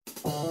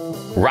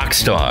Rock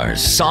stars,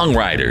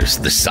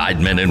 songwriters, the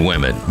sidemen and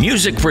women,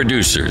 music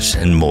producers,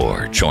 and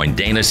more join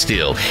Dayna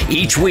Steele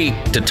each week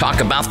to talk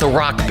about the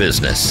rock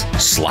business.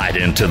 Slide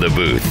into the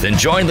booth and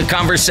join the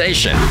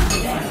conversation.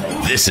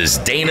 This is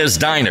Dayna's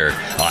Diner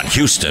on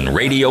Houston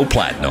Radio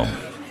Platinum.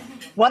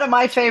 One of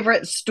my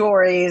favorite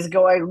stories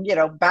going,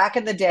 back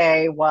in the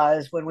day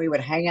was when we would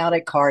hang out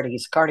at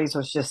Cardi's. Cardi's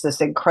was just this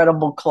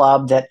incredible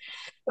club that,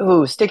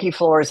 sticky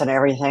floors and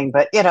everything,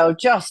 but,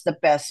 just the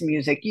best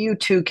music.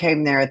 U2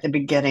 came there at the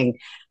beginning.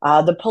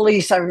 The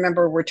Police, I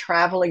remember, were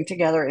traveling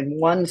together in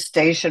one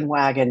station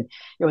wagon.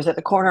 It was at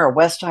the corner of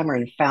Westheimer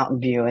and Fountain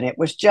View, and it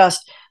was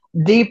just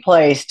the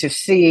place to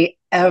see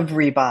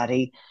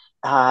everybody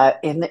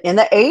in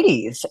the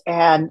 80s.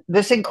 And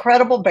this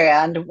incredible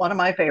band, one of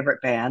my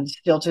favorite bands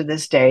still to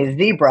this day,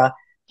 Zebra,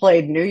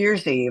 played New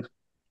Year's Eve.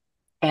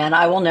 And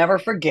I will never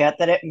forget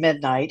that at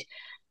midnight,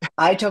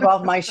 I took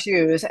off my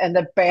shoes and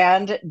the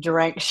band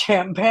drank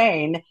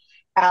champagne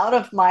out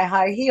of my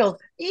high heels.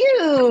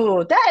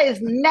 Ew, that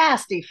is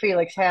nasty,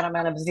 Felix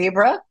Hannemann of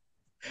Zebra.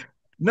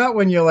 Not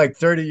when you're like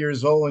 30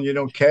 years old and you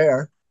don't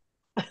care.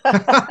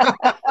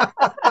 I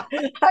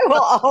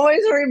will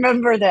always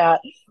remember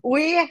that.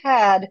 We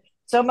had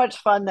so much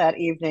fun that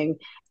evening.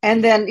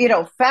 And then,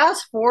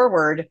 fast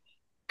forward,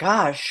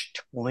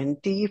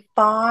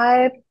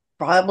 25,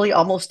 probably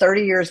almost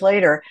 30 years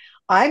later,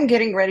 I'm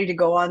getting ready to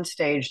go on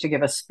stage to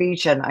give a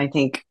speech in, I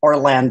think,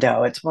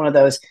 Orlando. It's one of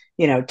those,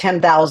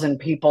 10,000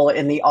 people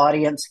in the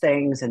audience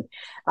things. And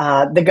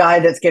the guy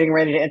that's getting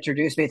ready to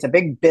introduce me, it's a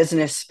big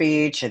business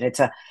speech and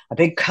it's a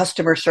big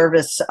customer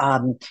service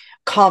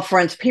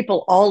conference,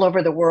 people all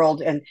over the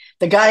world. And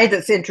the guy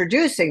that's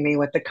introducing me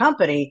with the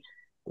company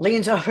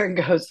leans over and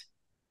goes,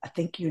 "I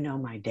think you know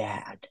my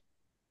dad."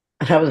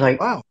 And I was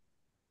like, "Wow,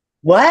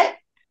 what?"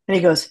 And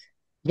he goes,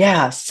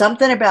 "Yeah,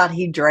 something about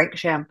he drank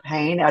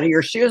champagne out of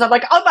your shoes." I'm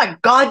like, "Oh my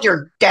God,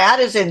 your dad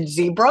is in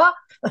Zebra?"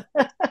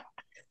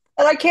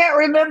 And I can't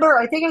remember.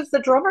 I think it's the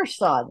drummer's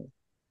son.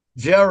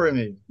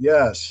 Jeremy,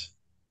 yes.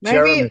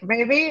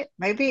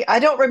 Maybe. I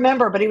don't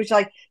remember, but he was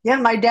like, "Yeah,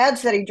 my dad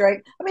said he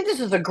drank." I mean,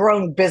 this is a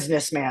grown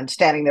businessman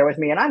standing there with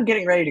me, and I'm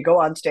getting ready to go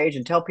on stage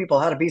and tell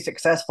people how to be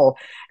successful.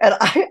 And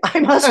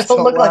I must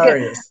look like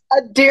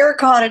a deer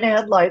caught in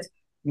headlights.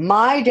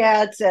 My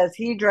dad says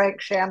he drank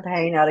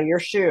champagne out of your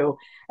shoe,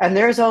 and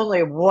there's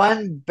only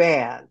one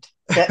band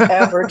that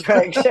ever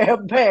drank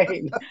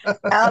champagne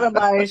out of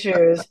my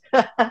shoes.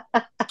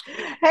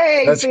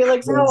 Hey, That's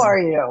Felix, crazy. how are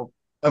you?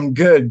 I'm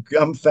good.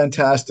 I'm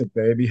fantastic,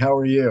 baby. How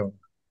are you?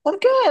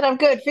 I'm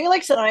good.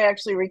 Felix and I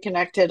actually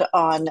reconnected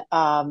on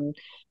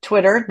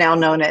Twitter, now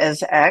known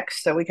as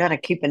X. So we kind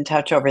of keep in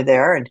touch over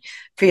there. And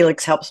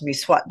Felix helps me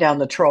swat down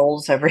the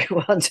trolls every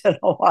once in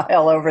a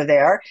while over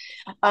there.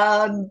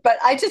 But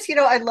I just,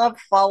 I love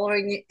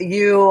following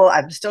you.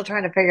 I'm still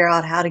trying to figure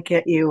out how to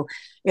get you.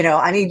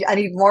 I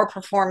need more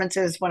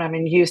performances when I'm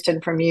in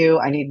Houston from you.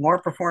 I need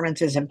more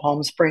performances in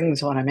Palm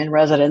Springs when I'm in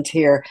residence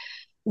here.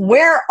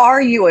 Where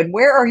are you and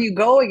where are you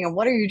going and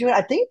what are you doing?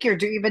 I think you're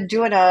even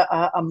doing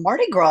a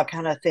Mardi Gras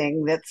kind of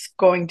thing that's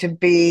going to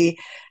be,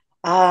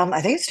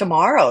 I think it's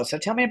tomorrow. So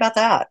tell me about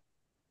that.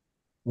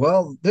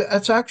 Well,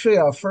 that's actually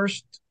our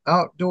first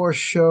outdoor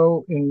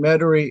show in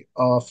Metairie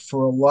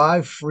for a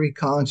live free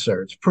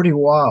concert. It's pretty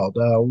wild.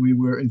 We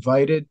were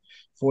invited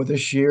for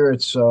this year.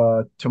 It's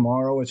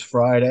tomorrow, it's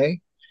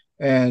Friday.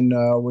 And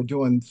we're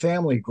doing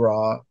Family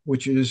Gras,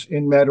 which is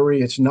in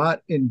Metairie. It's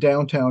not in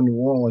downtown New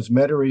Orleans.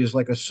 Metairie is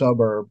like a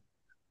suburb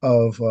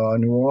of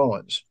New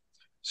Orleans.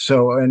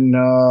 So, and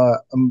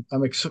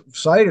I'm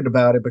excited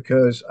about it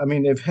because,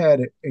 they've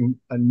had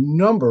a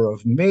number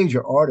of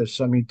major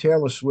artists.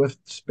 Taylor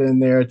Swift's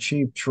been there,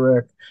 Cheap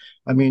Trick.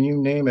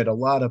 You name it. A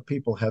lot of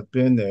people have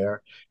been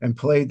there and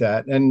played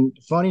that. And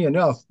funny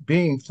enough,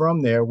 being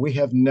from there, we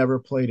have never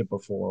played it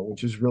before,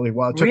 which is really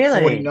wild.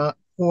 It took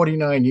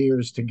 49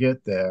 years to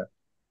get there.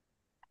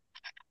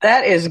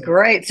 That is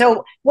great.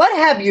 So what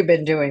have you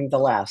been doing the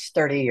last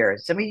 30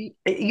 years?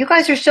 You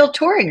guys are still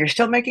touring. You're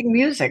still making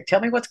music.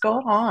 Tell me what's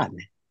going on.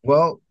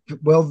 Well,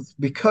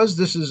 because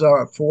this is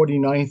our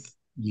 49th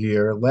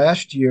year,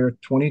 last year,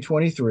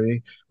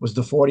 2023, was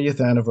the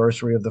 40th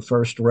anniversary of the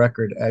first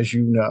record, as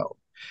you know,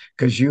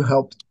 because you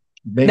helped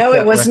make No,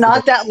 it was record.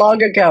 not that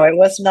long ago. It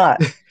was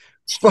not.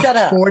 Shut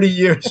up. 40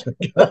 years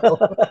ago.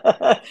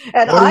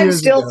 And I'm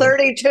still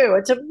 32.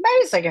 It's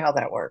amazing how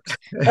that works.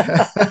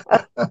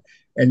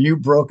 And you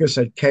broke us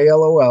at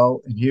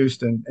KLOL in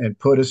Houston and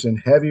put us in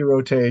heavy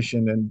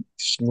rotation and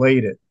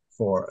slayed it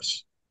for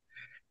us.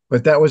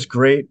 But that was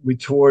great. We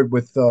toured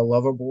with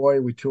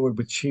Loverboy. We toured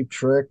with Cheap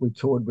Trick. We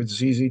toured with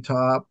ZZ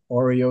Top,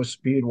 REO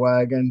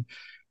Speedwagon,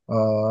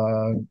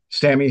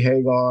 Sammy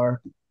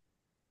Hagar.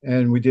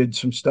 And we did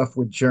some stuff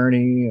with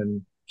Journey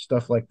and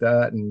stuff like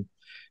that. And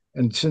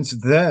since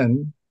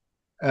then,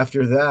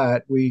 after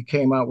that, we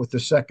came out with the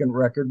second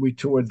record. We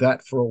toured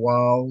that for a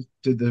while,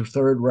 did the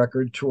third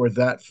record, toured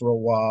that for a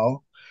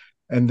while.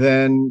 And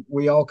then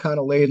we all kind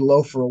of laid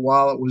low for a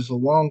while. It was a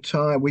long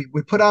time. We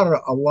put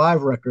out a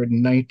live record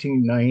in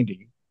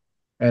 1990.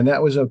 and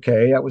that was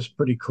okay. That was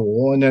pretty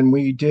cool. And then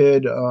we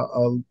did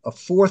a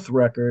fourth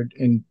record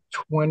in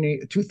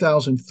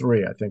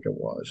 2003, I think it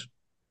was.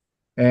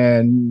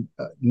 And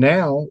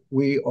now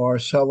we are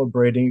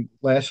celebrating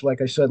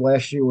like I said,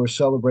 last year we were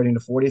celebrating the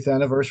 40th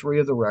anniversary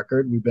of the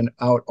record. We've been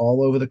out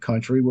all over the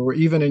country. We were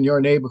even in your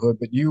neighborhood,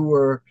 but you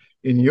were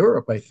in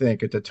Europe, I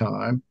think, at the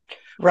time.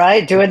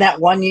 Right, doing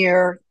that 1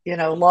 year,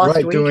 lost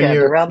Right, weekend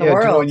around the doing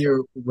world.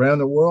 your round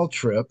the world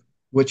trip,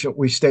 which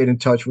we stayed in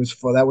touch with.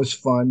 For that was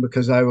fun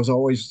because I was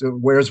always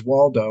Where's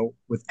Waldo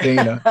with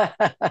Dayna.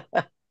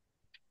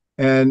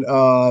 And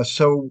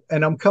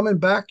and I'm coming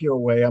back your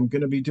way. I'm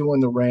going to be doing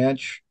the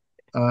ranch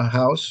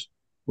house,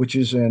 which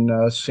is in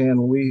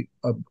San Luis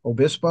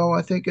Obispo,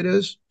 I think it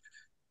is.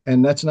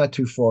 And that's not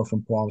too far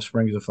from Palm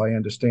Springs, if I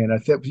understand. I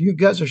think you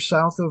guys are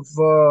south of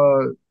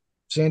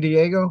San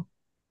Diego.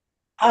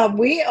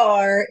 We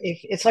are, if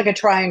it's like a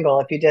triangle.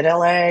 If you did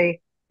LA,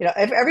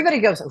 if everybody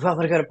goes, well, I'm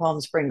going to go to Palm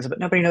Springs, but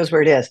nobody knows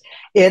where it is.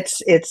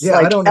 It's Yeah,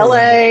 I like don't know where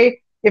it is. LA.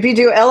 If you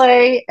do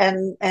LA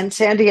and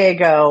San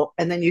Diego,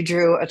 and then you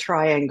drew a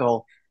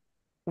triangle,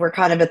 we're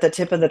kind of at the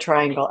tip of the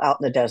triangle out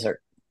in the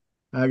desert.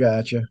 I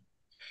got you.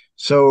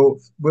 So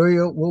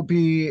we'll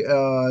be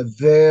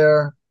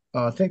there.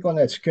 I think on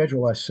that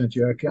schedule I sent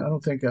you. I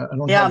don't think I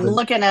don't Yeah, have I'm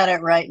looking at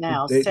it right the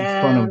now. date in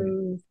front of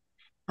me.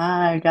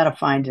 I gotta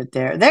find it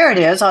there. There it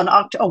is on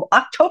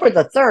October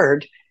the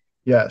 3rd.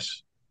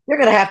 Yes, You're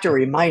gonna have to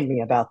remind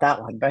me about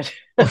that one, but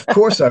of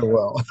course I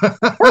will.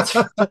 that's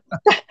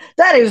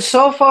that is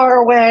so far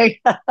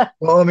away.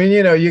 Well, I mean,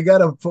 you got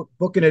to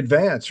book in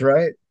advance,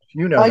 right?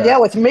 You know Yeah,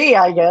 that. with me,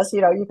 I guess,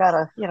 you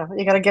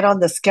gotta get on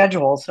the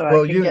schedule so I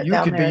Well, can get you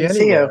down could there be and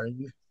see you. anywhere.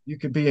 You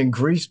could be in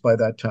Greece by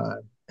that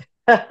time.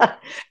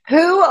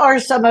 Who are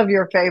some of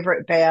your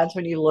favorite bands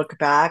when you look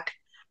back?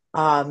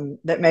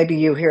 That maybe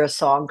you hear a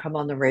song come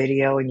on the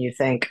radio and you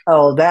think,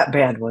 oh, that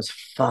band was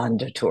fun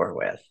to tour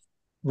with.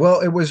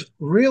 Well, it was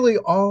really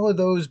all of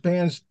those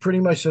bands pretty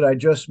much that I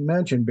just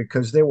mentioned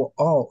because they were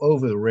all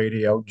over the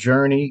radio.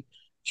 Journey,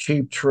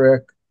 Cheap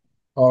Trick,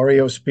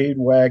 REO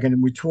Speedwagon,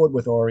 and we toured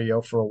with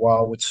REO for a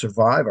while with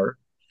Survivor.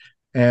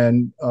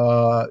 And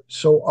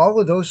so all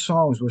of those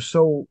songs were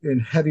so in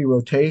heavy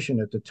rotation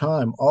at the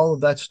time. All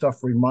of that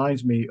stuff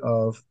reminds me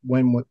of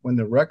when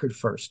the record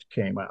first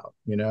came out,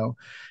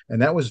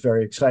 and that was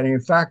very exciting.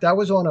 In fact, I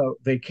was on a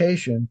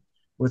vacation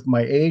with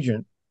my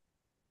agent,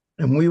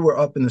 and we were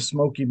up in the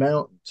Smoky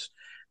Mountains.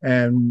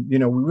 And we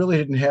really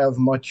didn't have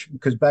much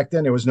because back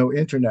then there was no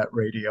internet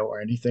radio or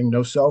anything,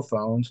 no cell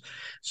phones.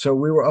 So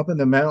we were up in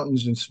the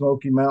mountains in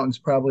Smoky Mountains,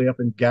 probably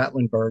up in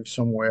Gatlinburg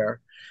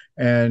somewhere.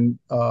 And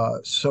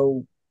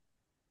so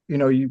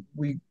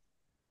we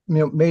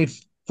made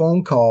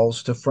phone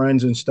calls to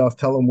friends and stuff,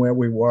 tell them where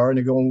we were, and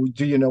they go, well,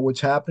 "Do you know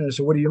what's happening?" I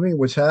said, "What do you mean,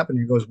 what's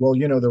happening?" He goes, "Well,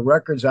 the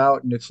record's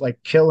out and it's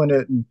like killing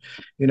it, and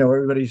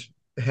everybody's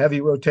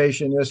heavy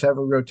rotation this, heavy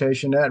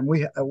rotation that,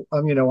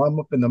 and I'm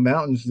up in the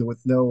mountains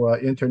with no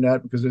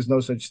internet because there's no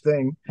such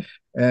thing,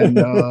 and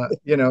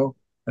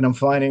and I'm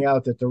finding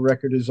out that the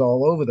record is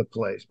all over the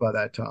place by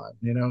that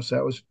time, so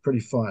that was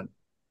pretty fun."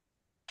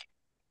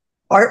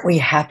 Aren't we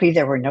happy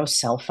there were no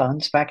cell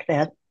phones back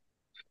then?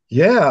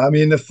 Yeah, I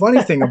mean, the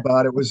funny thing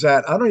about it was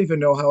that I don't even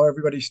know how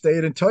everybody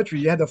stayed in touch with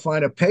you. You had to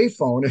find a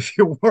payphone if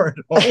you weren't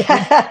home.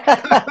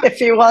 If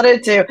you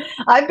wanted to.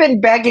 I've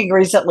been begging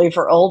recently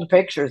for old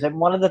pictures, and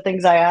one of the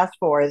things I asked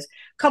for is,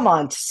 come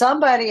on,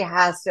 somebody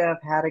has to have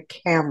had a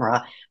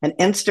camera, an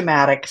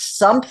Instamatic,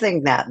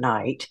 something that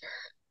night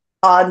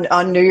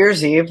on New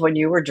Year's Eve when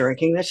you were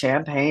drinking the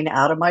champagne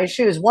out of my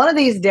shoes. One of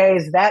these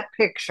days, that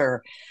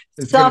picture,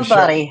 It's going to show.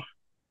 somebody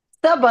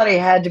somebody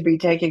had to be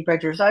taking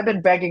pictures. I've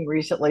been begging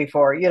recently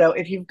for,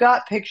 if you've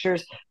got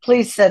pictures,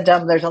 please send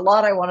them. There's a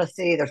lot I want to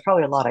see. There's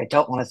probably a lot I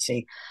don't want to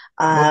see.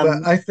 Well,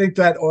 Um, I think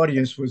that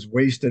audience was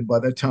wasted by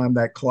the time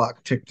that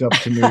clock ticked up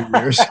to New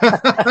Year's.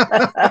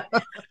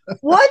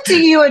 what do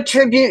you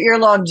attribute your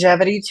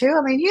longevity to?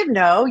 I mean,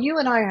 you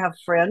and I have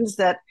friends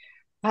that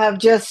have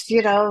just,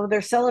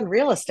 they're selling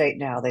real estate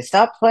now. They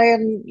stopped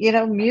playing,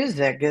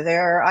 music.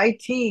 They're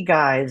IT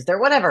guys. They're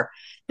whatever.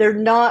 They're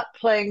not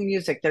playing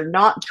music. They're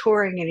not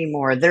touring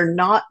anymore. They're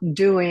not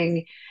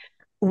doing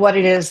what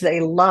it is they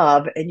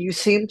love. And you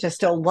seem to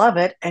still love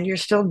it and you're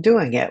still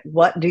doing it.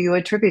 What do you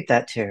attribute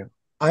that to?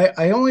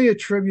 I only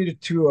attribute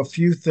it to a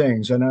few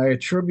things, and I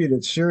attribute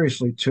it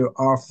seriously to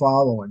our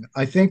following.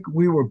 I think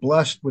we were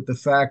blessed with the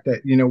fact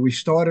that, we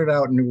started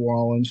out in New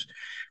Orleans.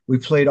 We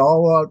played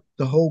all out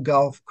the whole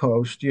Gulf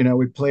Coast.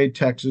 We played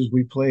Texas,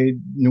 we played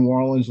New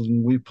Orleans,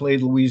 and we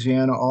played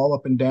Louisiana, all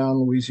up and down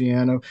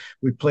Louisiana.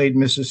 We played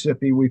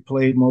Mississippi, we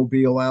played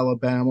Mobile,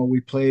 Alabama,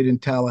 we played in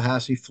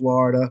Tallahassee,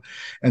 Florida,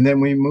 and then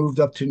we moved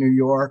up to New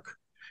York.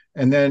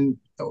 And then,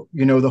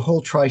 the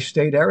whole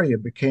tri-state area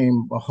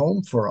became a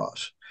home for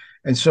us.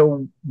 And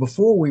so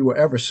before we were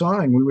ever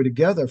signed, we were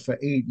together for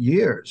 8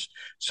 years.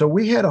 So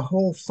we had a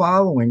whole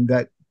following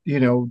that,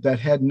 that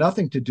had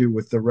nothing to do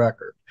with the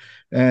record.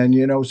 And,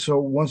 so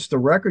once the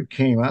record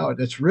came out,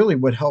 that's really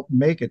what helped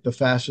make it the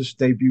fastest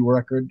debut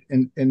record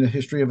in the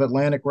history of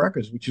Atlantic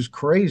Records, which is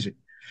crazy.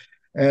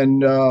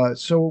 And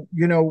so,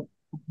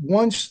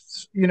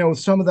 once,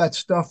 some of that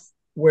stuff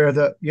where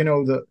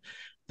the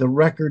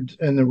record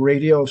and the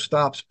radio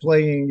stops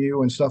playing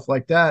you and stuff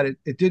like that,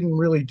 it didn't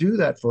really do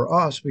that for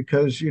us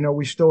because,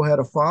 we still had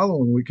a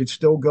following. We could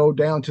still go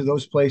down to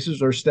those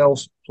places or still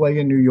play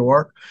in New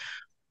York,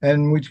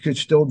 and we could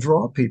still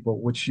draw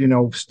people, which,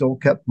 still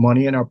kept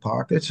money in our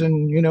pockets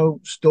and,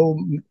 still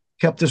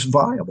kept us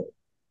viable.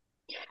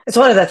 It's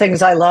one of the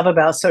things I love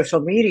about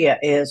social media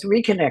is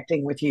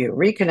reconnecting with you,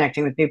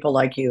 reconnecting with people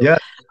like you, Yeah.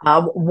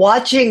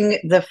 Watching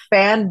the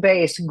fan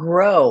base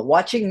grow,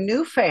 watching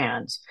new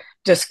fans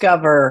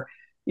discover,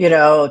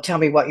 Tell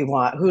Me What You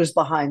Want, who's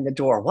behind the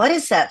door. What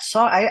is that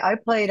song? I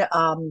played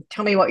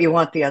Tell Me What You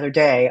Want the other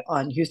day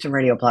on Houston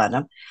Radio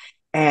Platinum,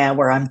 and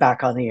where I'm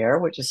back on the air,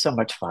 which is so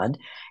much fun.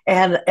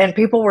 And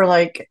people were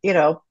like,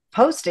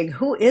 posting,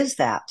 who is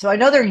that? So I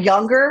know they're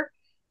younger,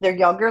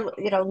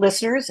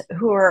 listeners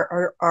who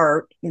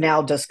are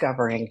now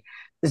discovering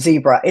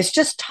Zebra. It's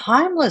just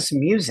timeless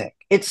music.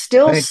 It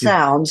still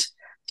sounds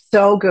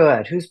so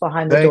good. Who's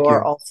behind the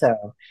door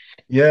also?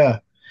 Yeah.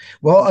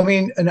 Well, I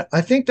mean, and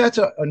I think that's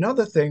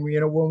another thing,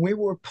 when we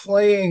were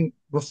playing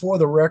before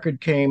the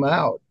record came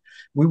out,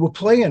 we were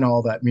playing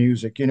all that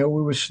music, we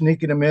were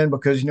sneaking them in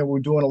because, we were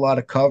doing a lot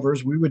of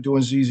covers. We were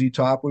doing ZZ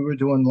Top, we were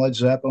doing Led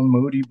Zeppelin,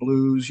 Moody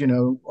Blues,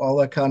 all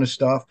that kind of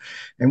stuff.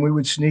 And we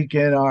would sneak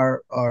in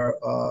our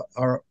all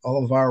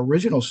of our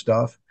original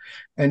stuff.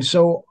 And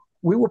so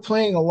we were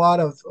playing a lot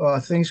of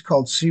things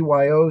called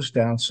CYOs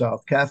down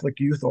south, Catholic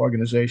youth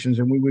organizations,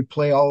 and we would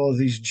play all of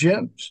these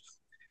gyms.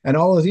 And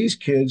all of these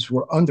kids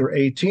were under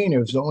 18. It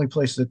was the only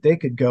place that they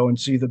could go and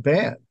see the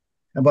band.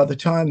 And by the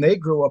time they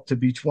grew up to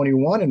be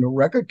 21 and the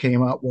record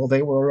came out, well,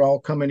 they were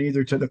all coming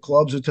either to the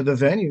clubs or to the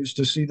venues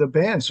to see the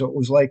band. So it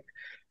was like,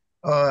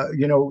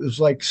 it was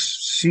like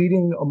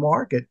seeding a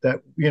market that,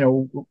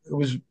 it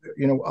was,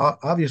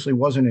 obviously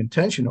wasn't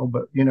intentional,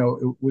 but,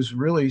 it was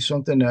really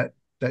something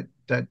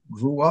that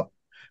grew up.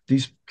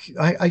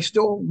 I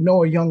still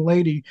know a young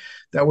lady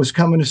that was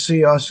coming to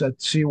see us at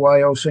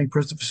CYO, St.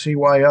 Christopher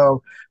CYO,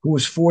 who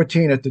was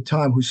 14 at the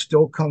time, who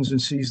still comes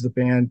and sees the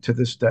band to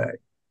this day.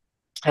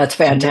 That's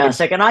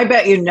fantastic. And I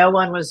bet you no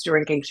one was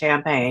drinking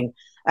champagne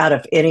out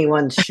of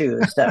anyone's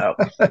shoes, though.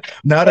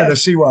 Not at a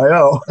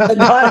CYO.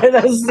 Not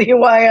at a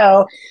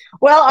CYO.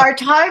 Well, our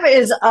time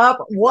is up.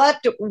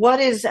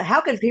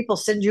 How can people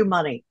send you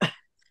money?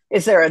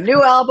 Is there a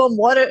new album?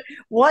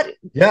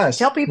 Yes.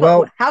 Tell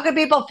people, how can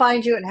people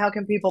find you and how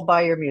can people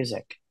buy your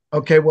music?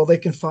 Okay, well, they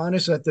can find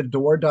us at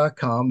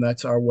thedoor.com.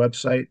 That's our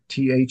website,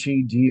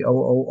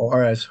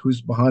 THEDOORS,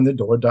 who's behind the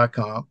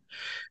door.com.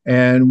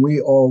 And we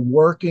are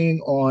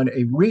working on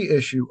a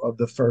reissue of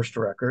the first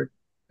record,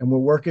 and we're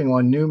working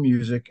on new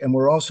music. And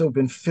we're also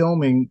been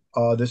filming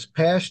this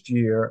past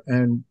year,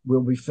 and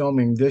we'll be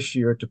filming this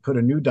year to put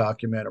a new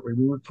documentary.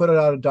 We would put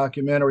a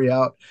documentary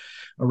out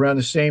around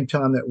the same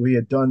time that we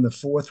had done the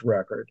fourth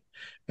record.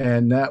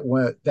 And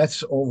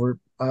that's over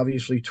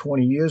obviously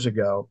 20 years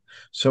ago.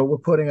 So we're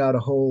putting out a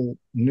whole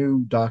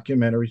new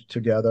documentary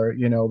together,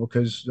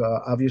 because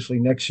obviously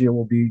next year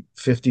will be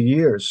 50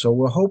 years. So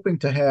we're hoping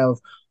to have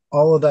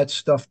all of that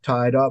stuff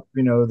tied up,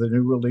 the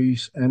new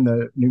release and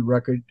the new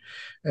record,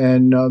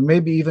 and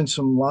maybe even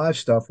some live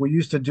stuff. We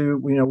used to do,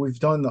 we've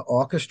done the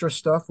orchestra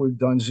stuff. We've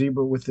done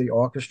Zebra with the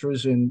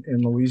orchestras in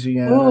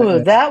Louisiana.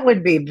 Ooh, that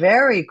would be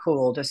very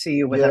cool to see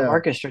you with an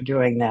orchestra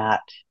doing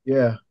that.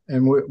 Yeah.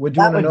 And we're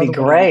doing another one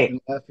great. in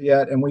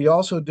Lafayette. And we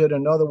also did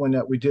another one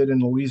that we did in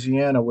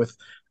Louisiana with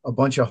a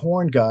bunch of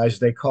horn guys.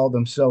 They called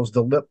themselves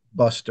the Lip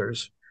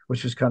Busters,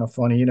 which was kind of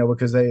funny,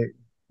 because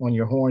on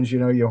your horns,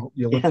 your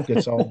lip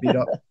gets all beat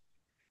up.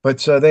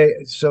 But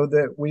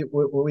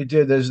what we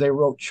did is they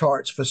wrote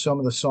charts for some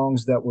of the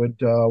songs that would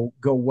go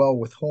well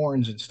with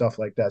horns and stuff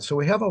like that. So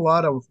we have a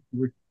lot of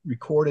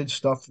recorded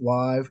stuff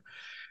live.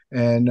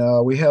 And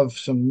we have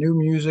some new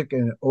music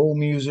and old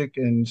music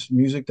and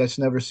music that's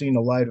never seen the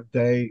light of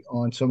day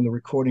on some of the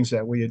recordings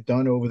that we had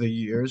done over the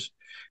years.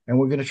 And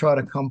we're going to try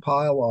to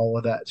compile all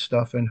of that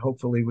stuff, and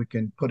hopefully we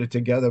can put it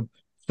together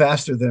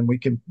faster than we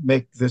can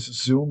make this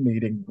Zoom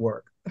meeting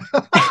work.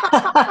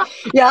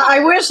 Yeah, I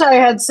wish I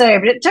had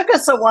saved. It took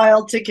us a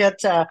while to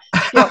get.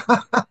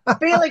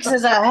 Felix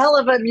is a hell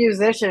of a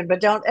musician,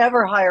 but don't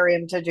ever hire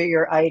him to do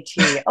your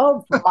IT.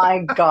 Oh my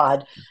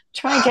God,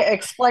 trying to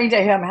explain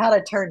to him how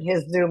to turn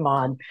his Zoom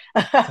on,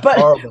 but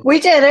horrible. We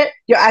did it.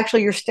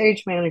 Your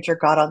stage manager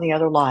got on the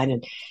other line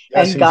and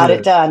got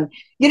it done.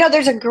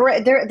 There's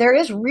there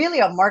is really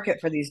a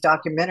market for these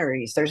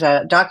documentaries. There's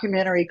a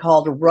documentary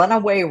called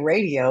Runaway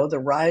Radio: The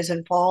Rise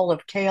and Fall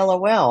of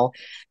KLOL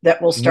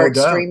that will start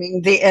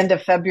streaming the end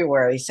of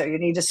February. So you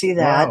need to see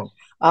that.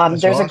 Wow.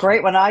 There's awesome. A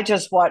great one I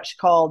just watched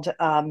called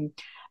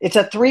it's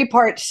a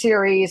 3-part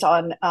series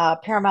on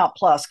Paramount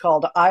Plus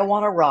called I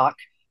Want to Rock,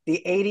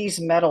 the 80s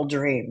Metal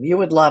Dream. You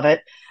would love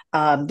it.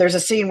 There's a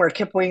scene where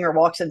Kip Winger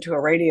walks into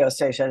a radio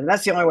station, and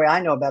that's the only way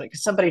I know about it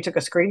because somebody took a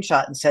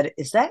screenshot and said,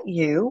 "Is that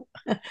you?"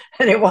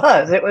 And it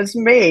was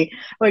me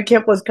when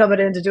Kip was coming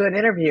in to do an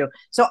interview.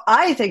 So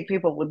I think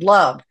people would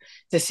love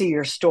to see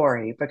your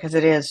story because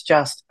it is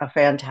just a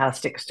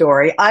fantastic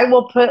story. I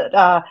will put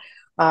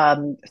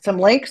some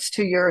links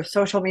to your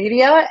social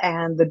media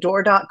and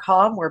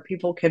thedoor.com where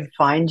people can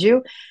find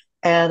you.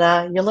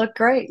 And you look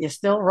great. You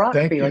still rock,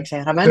 Thank Felix you.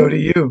 Hannemann. So do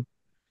you.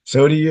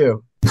 So do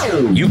you.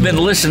 You've been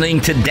listening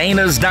to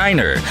Dayna's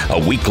Diner, a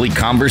weekly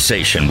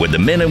conversation with the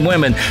men and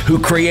women who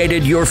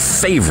created your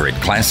favorite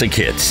classic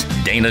hits.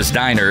 Dayna's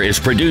Diner is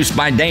produced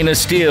by Dayna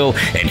Steele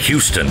and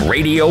Houston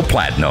Radio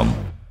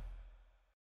Platinum.